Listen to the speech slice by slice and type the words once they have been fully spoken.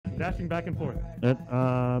dashing back and forth. At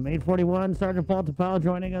 8:41, Sgt Paul Tapao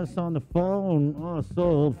joining us on the phone. Oh, so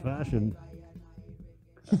old-fashioned.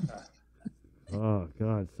 Oh,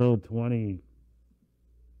 God, so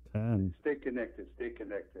 2010. Stay connected. Stay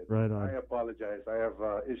connected. Right on. I apologize. I have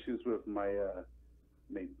issues with my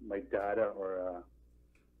my data or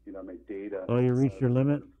my data. Oh, you reached your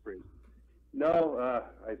limit? No,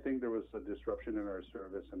 I think there was a disruption in our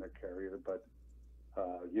service and our carrier, but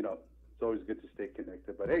it's always good to stay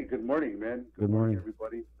connected. But hey, good morning, man. Good morning,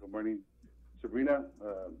 everybody. Good morning, Sabrina,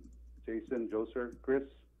 Jason, Joser, Chris.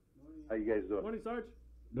 How you guys doing? Morning, Sarge.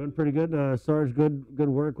 Doing pretty good. Sarge, good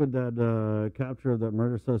work with that capture of that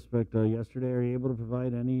murder suspect yesterday. Are you able to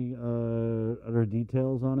provide any other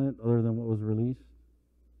details on it other than what was released?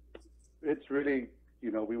 It's really,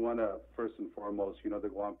 we want to, first and foremost, the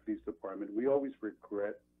Guam Police Department, we always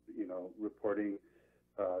regret, reporting.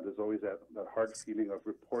 There's always that hard feeling of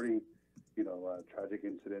reporting, tragic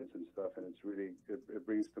incidents and stuff, and it's really, it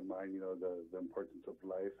brings to mind, the importance of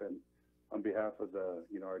life. And on behalf of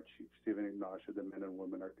our Chief Stephen Ignacio, the men and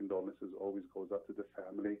women, our condolences always goes out to the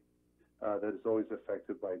family that is always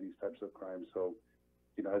affected by these types of crimes. So,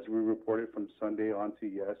 as we reported from Sunday on to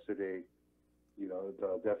yesterday,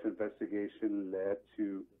 the death investigation led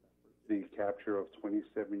to the capture of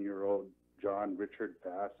 27-year-old John Richard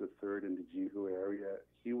Bass III in the Jihu area.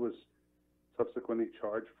 He was subsequently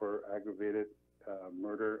charged for aggravated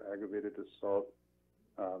murder, aggravated assault,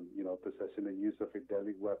 possessing the use of a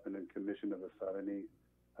deadly weapon and commission of a felony,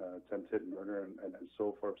 attempted murder, and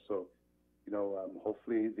so forth. So,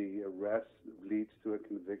 hopefully the arrest leads to a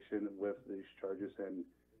conviction with these charges. And,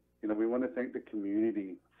 we want to thank the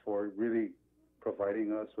community for really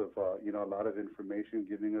providing us with, a lot of information,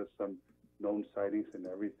 giving us some known sightings and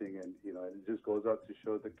everything. And, it just goes out to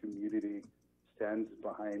show the community stands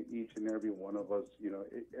behind each and every one of us,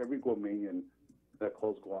 every Guamanian that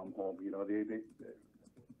calls Guam home.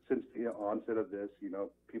 Since the onset of this,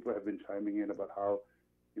 people have been chiming in about how,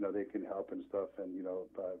 they can help and stuff, and,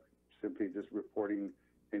 simply just reporting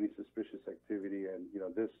any suspicious activity. And,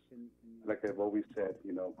 this, like I've always said,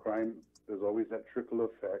 crime, there's always that trickle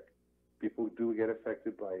effect. People do get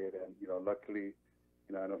affected by it, and, luckily,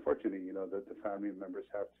 and unfortunately, the family members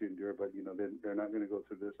have to endure, but, they're not going to go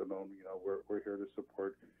through this alone. We're here to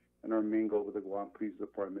support, and our main goal with the Guam Police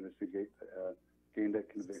Department is to gain that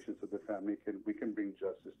conviction so the family we can bring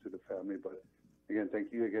justice to the family. But again,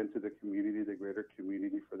 thank you again to the community, the greater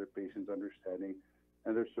community, for their patience, understanding,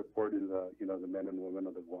 and their support in the the men and women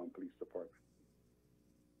of the Guam Police Department.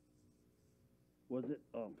 Was it?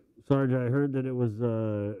 Sarge, I heard that it was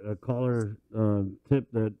a caller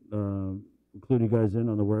tip that included you guys in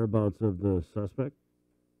on the whereabouts of the suspect.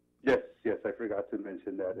 Yes, I forgot to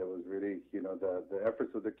mention that. It was really, the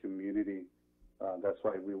efforts of the community. That's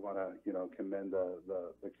why we want to, commend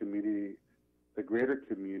the community, the greater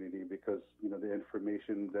community, because, the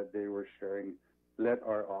information that they were sharing led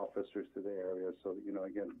our officers to the area. So,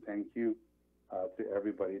 again, thank you to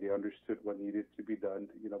everybody. They understood what needed to be done.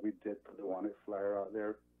 We did put the wanted flyer out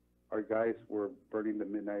there. Our guys were burning the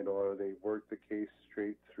midnight oil. They worked the case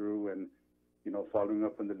straight through and, following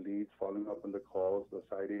up on the leads, following up on the calls, the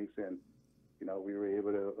sightings, and, we were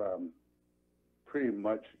able to pretty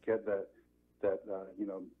much get that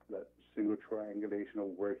single triangulation of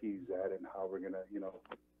where he's at and how we're going to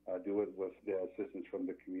do it with the assistance from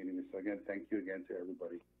the community. So again, thank you again to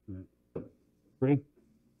everybody. Bree?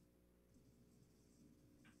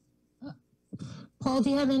 Paul, do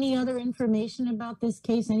you have any other information about this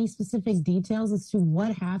case? Any specific details as to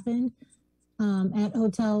what happened at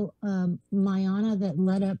Hotel Mayana that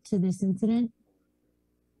led up to this incident?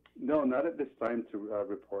 No, not at this time to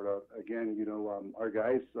report out. Again, our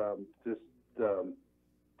guys just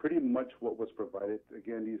pretty much what was provided.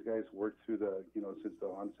 Again, these guys worked through the, since the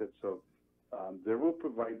onset. So they will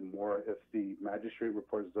provide more if the magistrate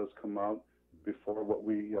reports does come out before what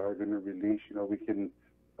we are going to release. We can,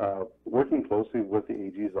 working closely with the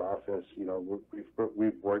AG's office,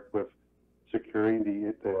 we've worked with securing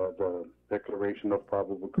the declaration of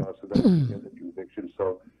probable cause so that we can get the conviction.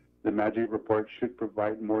 So the magic report should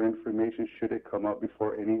provide more information should it come out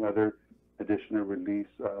before any other additional release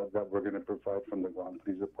that we're going to provide from the Guam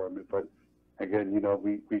Police Department. But again,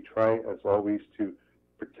 we try as always to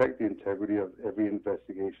protect the integrity of every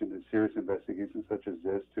investigation, a serious investigation such as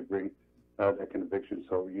this, to bring that conviction.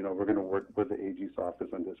 So, we're going to work with the AG's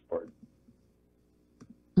office on this part.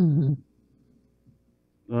 Mm-hmm.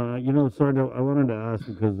 Sorry, I wanted to ask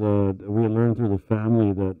because we learned through the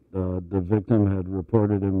family that the victim had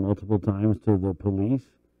reported him multiple times to the police.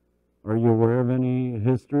 Are you aware of any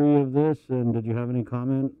history of this, and did you have any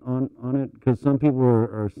comment on it? Because some people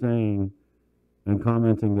are saying and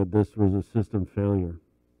commenting that this was a system failure.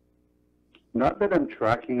 Not that I'm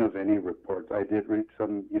tracking of any reports. I did read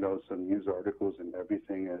some, some news articles and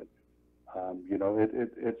everything, and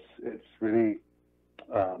it's really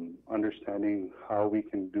understanding how we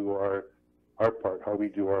can do our part, how we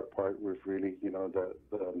do our part with really, and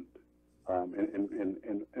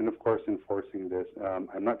of course enforcing this.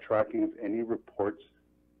 I'm not tracking if any reports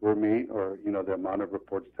were made or the amount of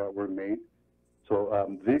reports that were made.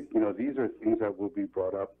 So these are things that will be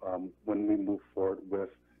brought up when we move forward with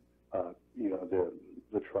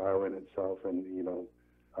the trial in itself and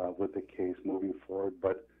with the case moving forward.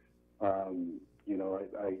 But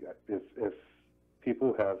if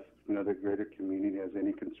people have the greater community has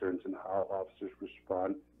any concerns in how officers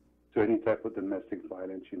respond to any type of domestic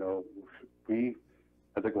violence, we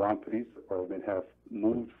at the Guam Police Department have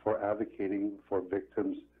moved for advocating for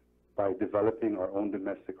victims by developing our own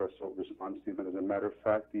domestic assault response team. And as a matter of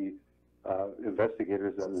fact, the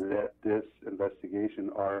investigators that led this investigation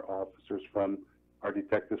are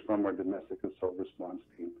detectives from our domestic assault response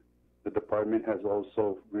team. The department has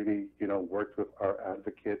also really, worked with our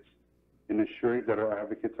advocates in ensuring that our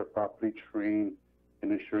advocates are properly trained,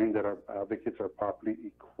 in ensuring that our advocates are properly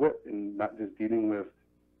equipped in not just dealing with,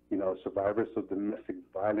 survivors of domestic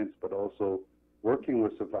violence, but also working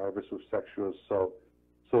with survivors of sexual assault.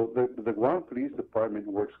 So the Guam Police Department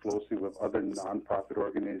works closely with other nonprofit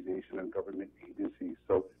organizations and government agencies.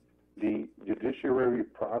 So the judiciary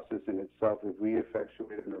process in itself, if we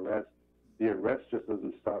effectuate an arrest, the arrest just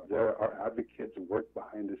doesn't stop there. Our advocates work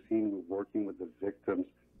behind the scenes, working with the victims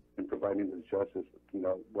and providing the justice.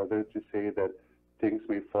 Whether to say that things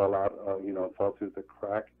may fall out, fall through the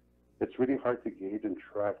crack, it's really hard to gauge and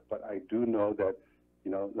track. But I do know that,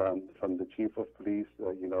 from the chief of police,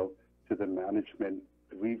 to the management,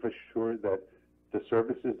 we've assured that the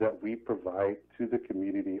services that we provide to the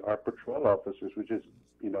community, our patrol officers, which is,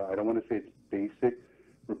 I don't want to say it's basic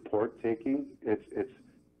report taking.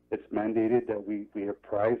 It's mandated that we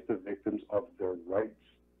apprise the victims of their rights.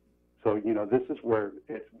 So, this is where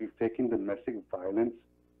we've taken domestic violence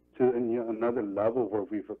to another level where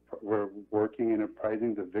we're working and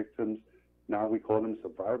apprising the victims. Now we call them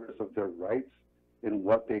survivors of their rights and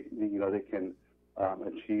what they can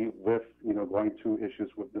achieve with, going through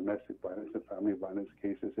issues with domestic violence and family violence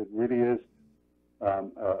cases. It really is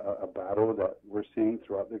a battle that we're seeing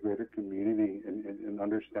throughout the greater community in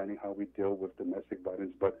understanding how we deal with domestic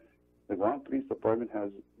violence. But the Guam Police Department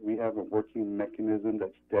we have a working mechanism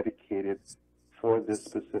that's dedicated for this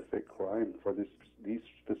specific crime, for these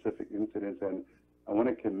specific incidents. And I want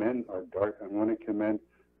to commend our DART. I want to commend,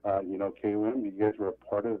 KOM. You guys were a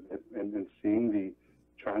part of it and seeing the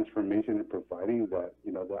transformation and providing that,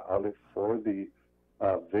 the outlet for the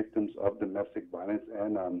victims of domestic violence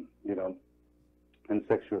and, and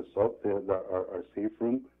sexual assault. Our safe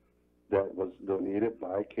room that was donated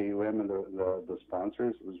by KOM and the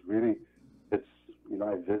sponsors was really,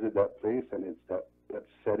 I visited that place, and it's that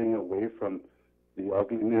setting away from the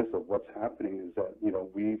ugliness of what's happening is that,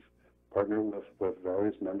 we've partnered with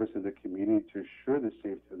various members of the community to assure the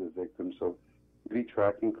safety of the victims. So really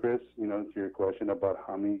tracking, Chris, to your question about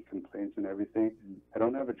how many complaints and everything, I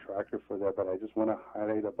don't have a tracker for that, but I just want to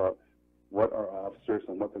highlight about what our officers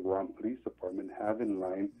and what the Guam Police Department have in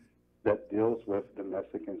line that deals with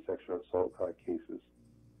domestic and sexual assault cases.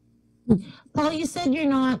 Paul, you said you're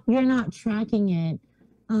not tracking it,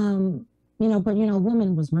 but a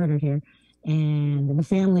woman was murdered here, and the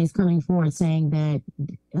family is coming forward saying that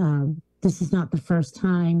this is not the first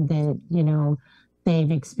time that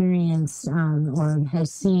they've experienced or have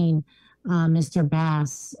seen Mr.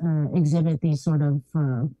 Bass exhibit these sort of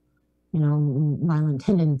violent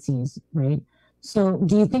tendencies, right? So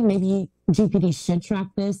do you think maybe GPD should track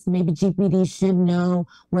this? Maybe GPD should know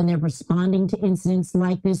when they're responding to incidents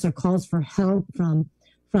like this or calls for help from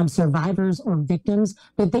survivors or victims,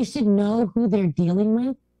 that they should know who they're dealing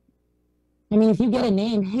with? I mean, if you get a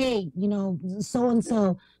name, hey,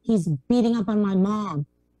 so-and-so, he's beating up on my mom,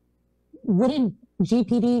 wouldn't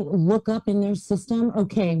GPD look up in their system?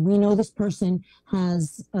 Okay, we know this person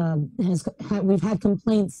we've had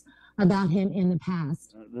complaints about him in the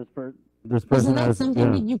past. This person Isn't that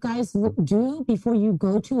something that you guys do before you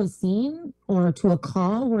go to a scene or to a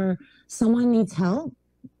call where someone needs help?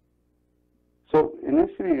 So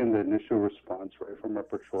initially, in the initial response, right, from our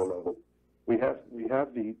patrol level, we have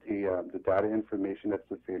the data information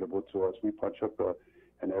that's available to us. We punch up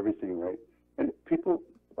and everything, right? And people,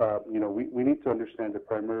 we need to understand the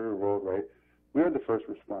primary role, right? We are the first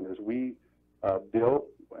responders. We bill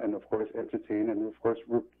and, of course, entertain and, of course,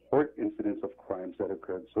 report incidents of crimes that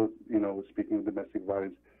occurred. So, speaking of domestic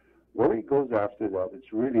violence, where it goes after that,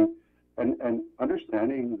 it's really And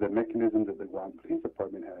understanding the mechanism that the Guam Police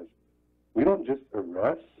Department has, we don't just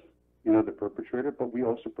arrest, the perpetrator, but we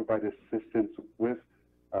also provide assistance with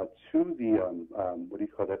to the what do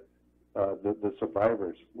you call that, the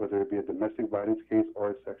survivors, whether it be a domestic violence case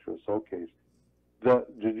or a sexual assault case. The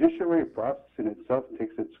judiciary process in itself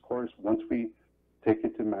takes its course once we take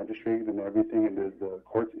it to magistrate and everything, and the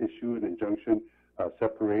courts issue an injunction,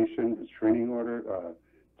 separation, restraining order,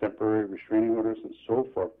 temporary restraining orders, and so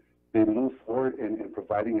forth. They move forward in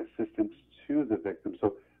providing assistance to the victim.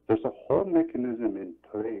 So there's a whole mechanism in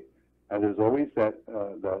play, and there's always that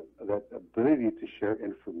ability to share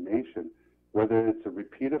information, whether it's a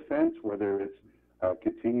repeat offense, whether it's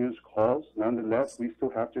continuous calls. Nonetheless, we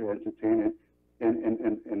still have to entertain it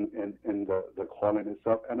in the call in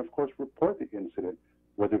itself, and of course report the incident,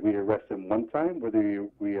 whether we arrest him one time, whether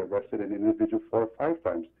we arrested an individual 4 or 5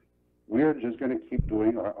 times. We are just going to keep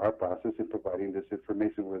doing our process in providing this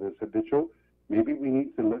information, whether it's habitual. Maybe we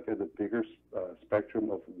need to look at the bigger spectrum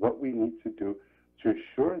of what we need to do to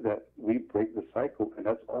ensure that we break the cycle, and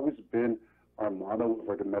that's always been our model of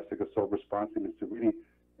our domestic assault response team, is to really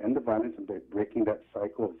end the violence and by breaking that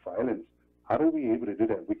cycle of violence. How are we able to do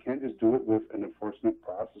that? We can't just do it with an enforcement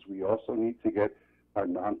process. We also need to get our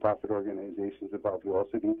nonprofit organizations involved. We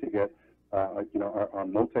also need to get our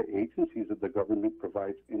multi-agencies that the government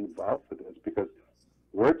provides involved for this, because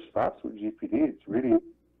where it stops with GPD, it's really,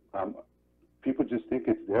 people just think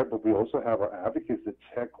it's there, but we also have our advocates that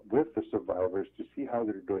check with the survivors to see how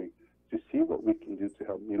they're doing, to see what we can do to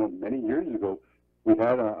help. Many years ago, we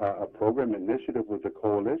had a program initiative with the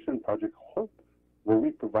coalition, Project Hope, where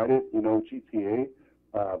we provided, GTA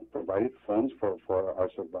provided funds for our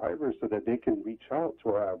survivors so that they can reach out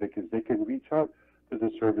to our advocates. They can reach out to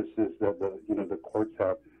the services that the courts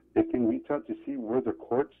have. They can reach out to see where the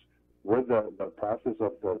process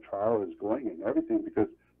of the trial is going and everything, because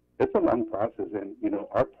it's a long process. And,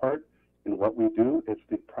 our part in what we do, it's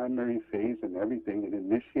the primary phase and everything. It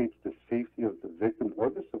initiates the safety of the victim or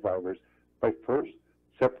the survivors by first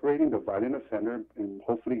separating the violent offender and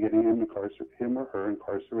hopefully getting him or her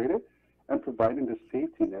incarcerated, and providing the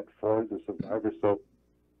safety net for the survivor. So,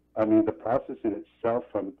 the process in itself,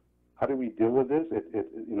 from how do we deal with this?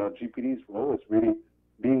 GPD's role is really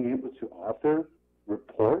being able to author,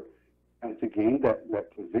 report, and to gain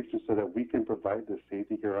that conviction so that we can provide the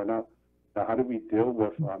safety here on out. Now, how do we deal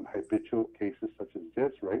with habitual cases such as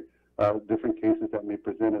this, right? Different cases that may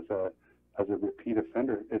present as a repeat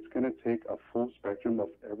offender. It's going to take a full spectrum of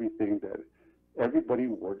everything that everybody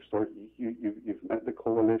works towards. You've met the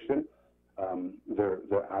coalition, their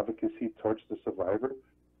advocacy towards the survivor.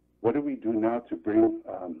 What do we do now to bring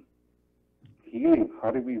healing?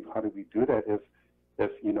 How do we do that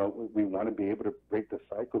if we want to be able to break the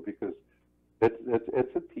cycle? Because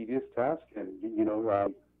it's a tedious task, and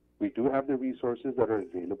we do have the resources that are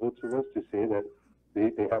available to us to say that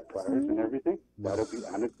they have priors and everything. That'll be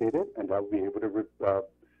annotated, and that'll be able to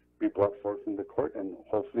be brought forth in the court, and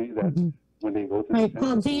hopefully that when they go to right,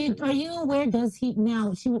 Paul, are you aware?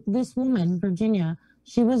 This woman, Virginia,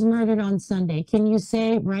 she was murdered on Sunday. Can you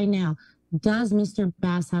say right now, does Mr.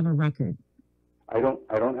 Bass have a record? I don't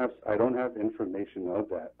have information of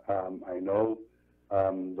that. I know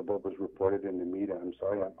what was reported in the media. I'm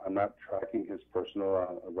sorry, I'm not tracking his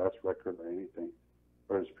personal arrest record or anything,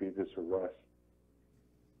 or his previous arrest.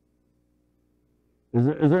 Is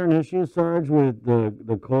there an issue, Sarge, with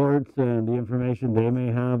the courts and the information they may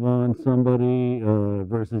have on somebody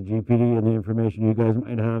versus GPD and the information you guys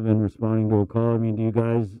might have in responding to a call? Do you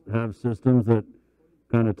guys have systems that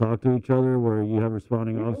kind of talk to each other, where you have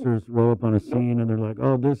responding officers roll up on a scene and they're like,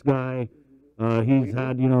 oh, this guy, he's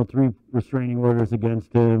had, 3 restraining orders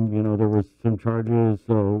against him, there was some charges,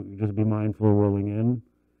 so just be mindful rolling in?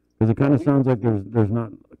 Because it kind of sounds like there's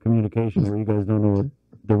not communication, where you guys don't know what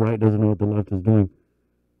the right doesn't know what the left is doing.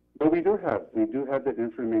 But we do have that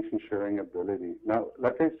information sharing ability. Now,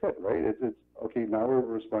 like I said, right, it's okay, now we're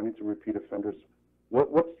responding to repeat offenders. What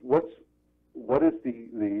is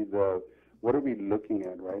the what are we looking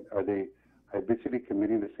at, right? Are they habitually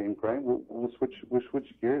committing the same crime? We'll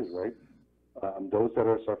switch gears, right? Those that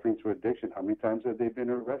are suffering through addiction, how many times have they been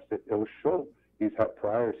arrested? It will show he's had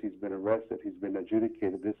priors, he's been arrested, he's been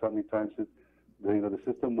adjudicated. This how many times the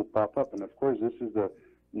system will pop up. And of course, this is the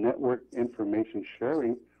network information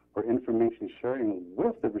sharing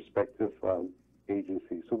with the respective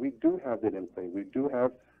agencies. So we do have that in play. We do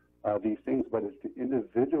have these things, but it's the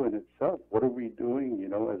individual in itself. What are we doing?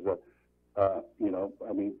 As a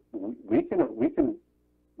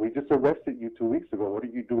we just arrested you 2 weeks ago. What are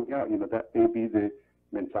you doing now? That may be the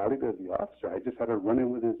mentality of the officer. I just had a run-in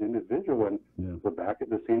with this individual, and we're back at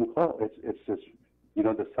the same call. It's just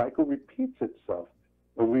The cycle repeats itself.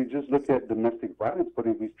 When we just look at domestic violence, but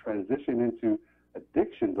if we transition into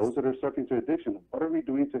addiction, those that are suffering to addiction, what are we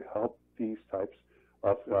doing to help these types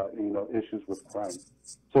of issues with crime?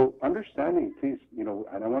 So understanding, please,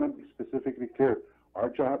 and I want to be specifically clear. Our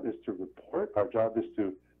job is to report. Our job is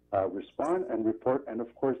to respond and report, and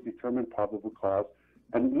of course determine probable cause,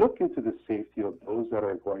 and look into the safety of those that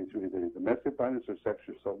are going through either domestic violence or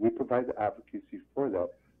sexual assault. We provide the advocacy for that.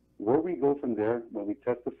 Where we go from there, when we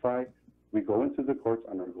testify, we go into the courts,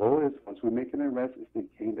 and our goal is, once we make an arrest, is to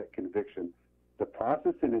gain that conviction. The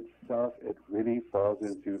process in itself, it really falls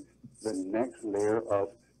into the next layer of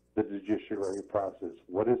the judiciary process.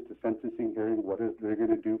 What is the sentencing hearing? What is they going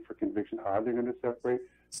to do for conviction? How are they going to separate?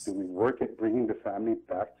 Do we work at bringing the family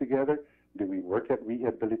back together? Do we work at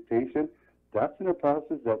rehabilitation? That's in a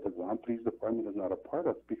process that the Guam Police Department is not a part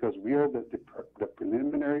of, because we are the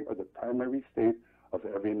preliminary or the primary stage of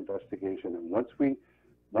every investigation. And once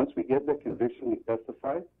we get that conviction, we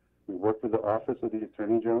testify, we work with the Office of the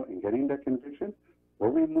Attorney General in getting that conviction. Where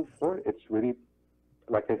we move forward, it's really,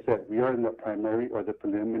 like I said, we are in the primary or the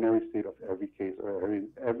preliminary state of every case or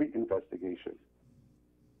every investigation.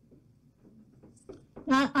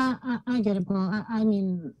 I get it, Paul.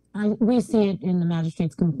 We see it in the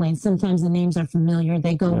magistrate's complaints. Sometimes the names are familiar.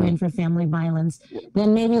 They go in for family violence. Yeah.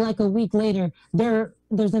 Then maybe like a week later,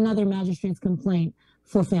 there's another magistrate's complaint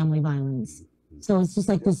for family violence. So it's just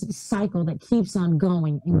like this cycle that keeps on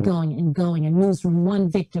going and going and going and moves from one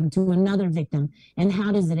victim to another victim. And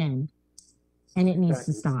how does it end? And it needs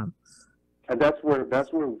to stop. And that's where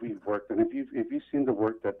we've worked. And if you've seen the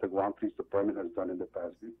work that the Guam Police Department has done in the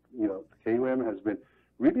past, the KUM has been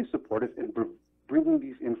really supportive in bringing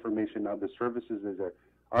these information out. The services is there.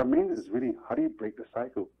 Our main is really, how do you break the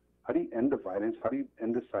cycle? How do you end the violence? How do you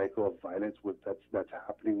end the cycle of violence that's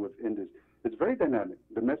happening within this? It's very dynamic.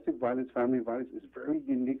 Domestic violence, family violence is very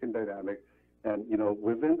unique and dynamic. And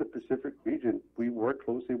within the Pacific region, we work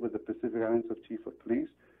closely with the Pacific Islands of Chief of Police.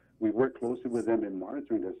 We work closely with them in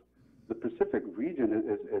monitoring this. The Pacific region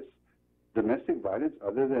is domestic violence,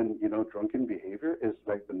 other than drunken behavior, is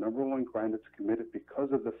like the #1 crime that's committed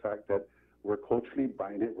because of the fact that we're culturally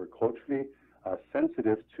binded, we're culturally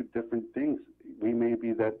sensitive to different things. We may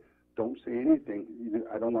be that, don't say anything.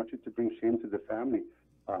 I don't want you to bring shame to the family.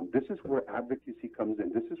 This is where advocacy comes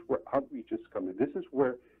in. This is where outreaches come in. This is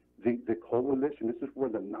where the coalition. This is where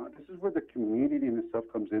the community in itself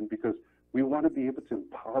comes in, because we want to be able to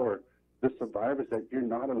empower the survivors that you're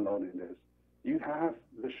not alone in this. You have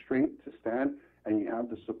the strength to stand, and you have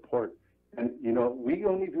the support. And, we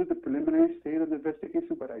only do the preliminary state of the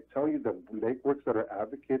investigation, but I tell you, the legwork that our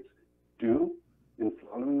advocates do in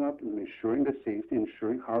following up and ensuring the safety,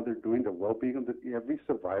 ensuring how they're doing the well-being of every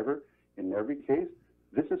survivor in every case,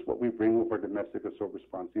 this is what we bring with our domestic assault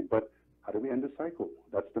response team. But how do we end the cycle?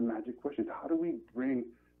 That's the magic question. How do we bring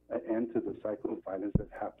an end to the cycle of violence that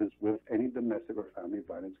happens with any domestic or family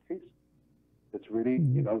violence case? It's really,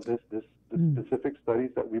 the specific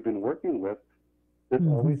studies that we've been working with, there's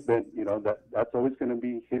always been, that's always going to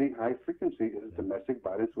be hitting high frequency is domestic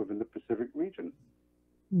violence within the Pacific region.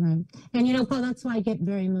 Right. And, Paul, that's why I get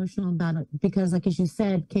very emotional about it, because, like as you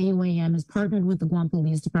said, KUAM has partnered with the Guam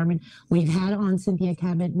Police Department. We've had on Cynthia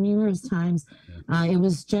Cabot numerous times. It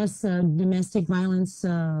was just Domestic Violence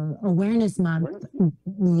Awareness Month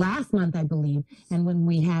last month, I believe, and when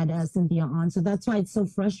we had Cynthia on. So that's why it's so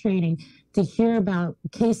frustrating to hear about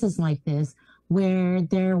cases like this, where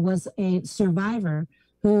there was a survivor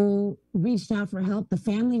who reached out for help. The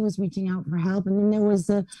family was reaching out for help, and then there was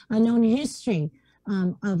a known history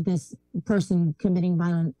of this person committing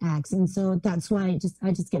violent acts. And so that's why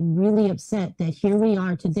I just get really upset that here we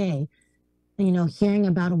are today, hearing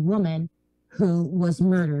about a woman who was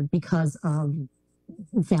murdered because of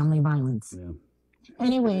family violence. Yeah.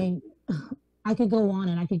 Anyway, I could go on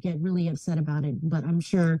and I could get really upset about it, but I'm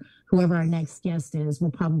sure whoever our next guest is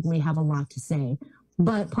will probably have a lot to say.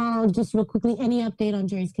 But Paul, just real quickly, any update on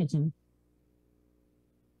Jerry's Kitchen?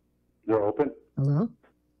 They're open. Hello?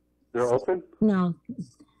 They're open? No.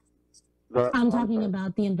 I'm talking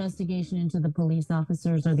about the investigation into the police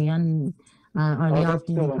officers or the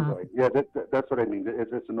off-duty cop. Yeah, that's what I mean.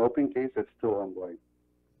 It's an open case. It's still ongoing.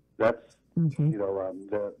 That's, okay.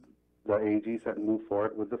 The AGs that moved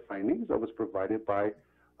forward with the findings that was provided by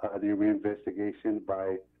the reinvestigation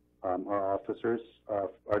by our officers,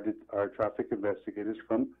 our traffic investigators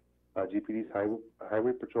from GPD's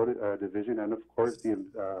Highway Patrol Division, and of course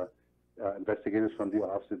the investigators from the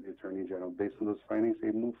Office of the Attorney General. Based on those findings,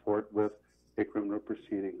 they move forward with a criminal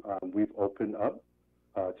proceeding. We've opened up,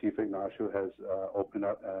 Chief Ignacio has opened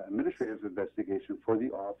up administrative investigation for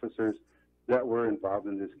the officers that were involved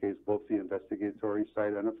in this case, both the investigatory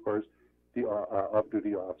side and, of course, the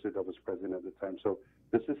off-duty officer that was present at the time. So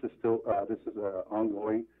this is an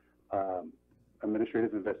ongoing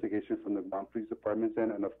administrative investigation from the Guam Police Department's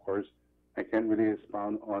end, and of course, I can't really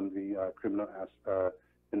expound on the criminal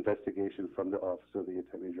investigation from the Office of the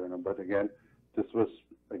Attorney General. But again, this was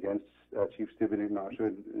against Chief Stephen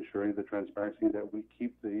Ignacio, ensuring the transparency that we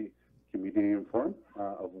keep the community informed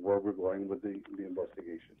of where we're going with the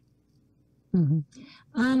investigation.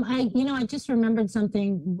 I just remembered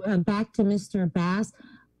something back to Mr. Bass.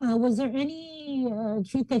 Was there any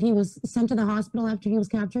truth that he was sent to the hospital after he was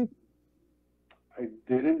captured? I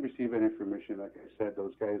didn't receive any information. Like I said,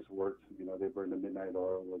 those guys worked, they burned the midnight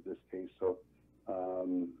oil with this case. So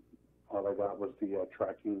all I got was the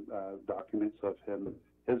tracking documents of him,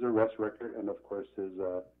 his arrest record, and of course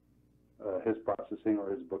his processing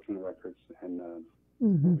or his booking records, and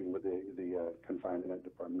moving with the confinement at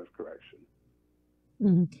Department of Correction.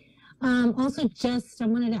 Also, I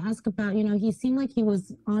wanted to ask about, he seemed like he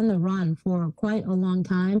was on the run for quite a long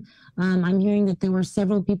time. I'm hearing that there were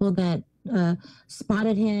several people that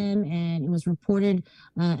spotted him, and it was reported,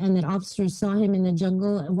 and that officers saw him in the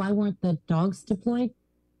jungle. Why weren't the dogs deployed?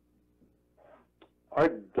 Our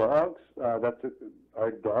dogs, our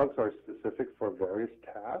dogs are specific for various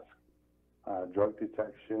tasks. Drug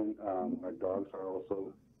detection. Our dogs are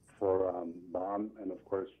also for bomb and, of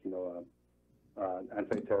course,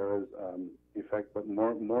 anti-terrorism effect, but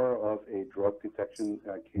more of a drug detection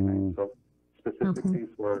canine. So specifically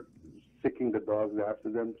for sicking the dogs after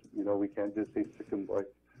them, we can't just say sick them, boy.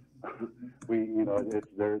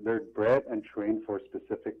 They're bred and trained for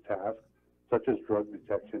specific tasks, such as drug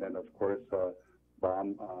detection and, of course,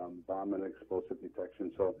 bomb and explosive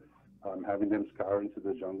detection. So having them scour into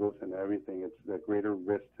the jungles and everything, it's a greater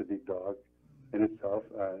risk to the dog in itself,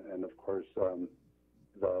 and of course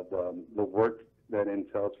the work that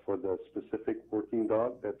entails for the specific working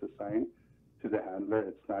dog that's assigned to the handler.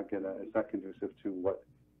 It's not conducive to what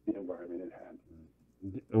the environment at hand.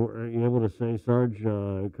 Are you able to say, Sarge,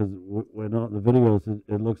 because when on the videos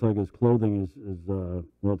it looks like his clothing is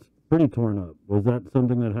it's pretty torn up. Was that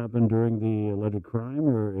something that happened during the alleged crime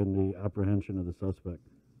or in the apprehension of the suspect?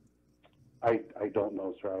 I don't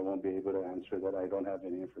know, sir. I won't be able to answer that. I don't have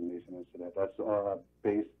any information as to that.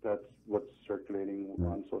 That's what's circulating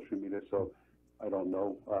on social media, so I don't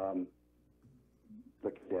know.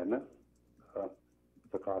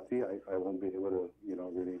 The copy, I won't be able to,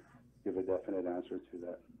 really give a definite answer to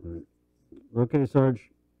that. Right. Okay, Sarge.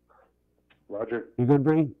 Roger. You good,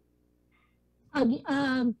 Bree?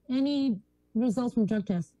 Any results from drug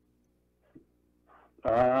tests?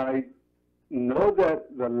 I know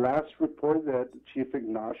that the last report that Chief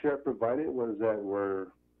Ignacio provided was that we're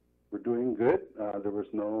doing good. There was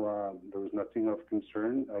nothing of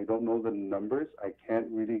concern. I don't know the numbers. I can't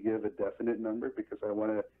really give a definite number because I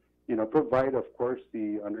want to, provide, of course,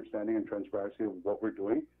 the understanding and transparency of what we're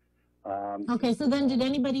doing. Okay, so then did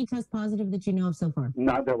anybody test positive that you know of so far?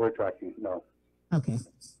 Not that we're tracking, no. Okay.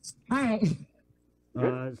 All right.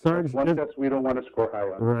 Sarge, one test we don't want to score high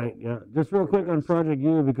on. Right, yeah. Just real quick on Project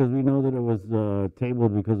U, because we know that it was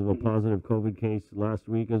tabled because of a positive COVID case last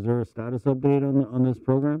week. Is there a status update on this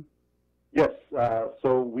program? Yes.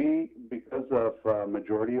 So because of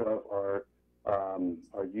majority of our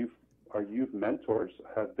youth mentors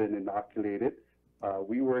have been inoculated,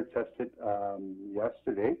 we were tested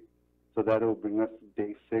yesterday, so that will bring us to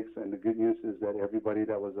day 6. And the good news is that everybody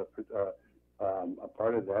that was a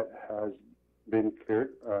part of that has been cleared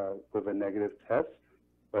with a negative test,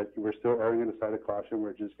 but we're still erring on the side of caution.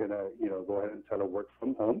 We're just gonna, go ahead and telework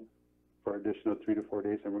from home for additional 3 to 4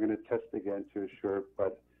 days, and we're gonna test again to assure.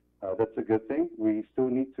 But that's a good thing. We still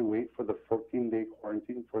need to wait for the 14-day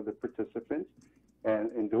quarantine for the participants,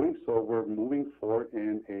 and in doing so, we're moving forward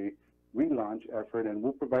in a relaunch effort, and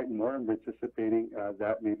we'll provide more. I'm anticipating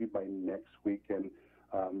that maybe by next week, and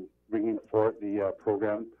bringing forward the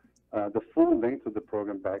program. The full length of the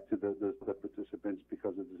program back to the participants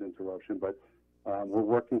because of this interruption. But we're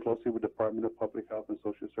working closely with the Department of Public Health and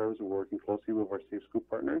Social Services. We're working closely with our Safe School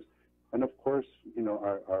partners. And of course,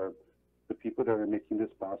 the people that are making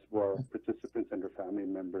this possible are participants and their family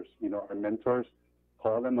members. Our mentors,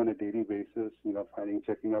 call them on a daily basis,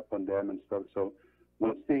 checking up on them and stuff. So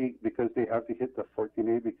because they have to hit the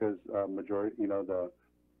 14-day because majority, the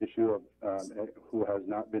issue of who has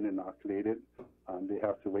not been inoculated, they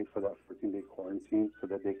have to wait for that 14-day quarantine so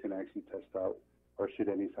that they can actually test out or should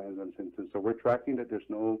any signs and symptoms. So we're tracking that there's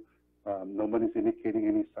nobody's indicating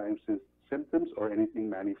any signs and symptoms or anything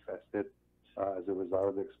manifested as a result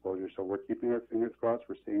of the exposure. So we're keeping our fingers crossed.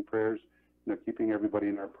 We're saying prayers, keeping everybody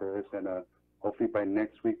in our prayers, and hopefully by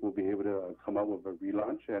next week we'll be able to come up with a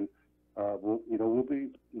relaunch, and we'll be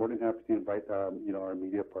more than happy to invite our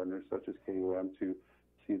media partners such as KUM to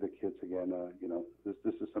see the kids again. This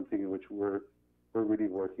is something in which we're really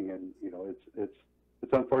working, and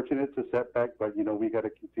it's unfortunate, it's a setback, but we got to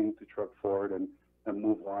continue to truck forward and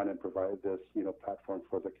move on and provide this platform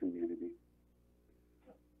for the community.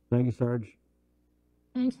 Thank you, Sarge.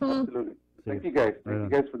 Thanks, Paul. Absolutely. Thank you guys. Thank you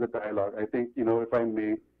guys for the dialogue. I think, if I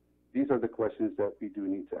may, these are the questions that we do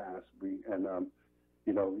need to ask.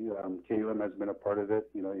 KUM has been a part of it.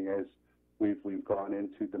 You guys, we've gone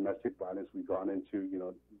into domestic violence. We've gone into,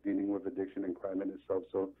 dealing with addiction and crime in itself.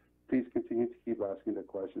 So please continue to keep asking the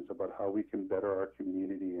questions about how we can better our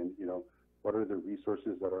community and, what are the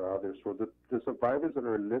resources that are out there. So the survivors that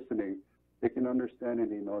are listening, they can understand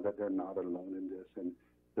and they know that they're not alone in this. And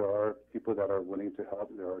there are people that are willing to help.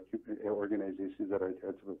 There are organizations that are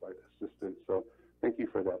there to provide assistance. So thank you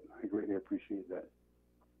for that. I greatly appreciate that.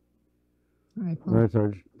 All right, Paul. All right,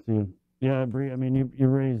 Sarge. See you. Yeah, Bree, I mean, you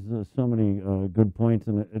raised so many good points,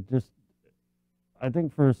 and it just, I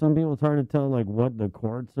think for some people it's hard to tell, like, what the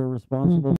courts are responsible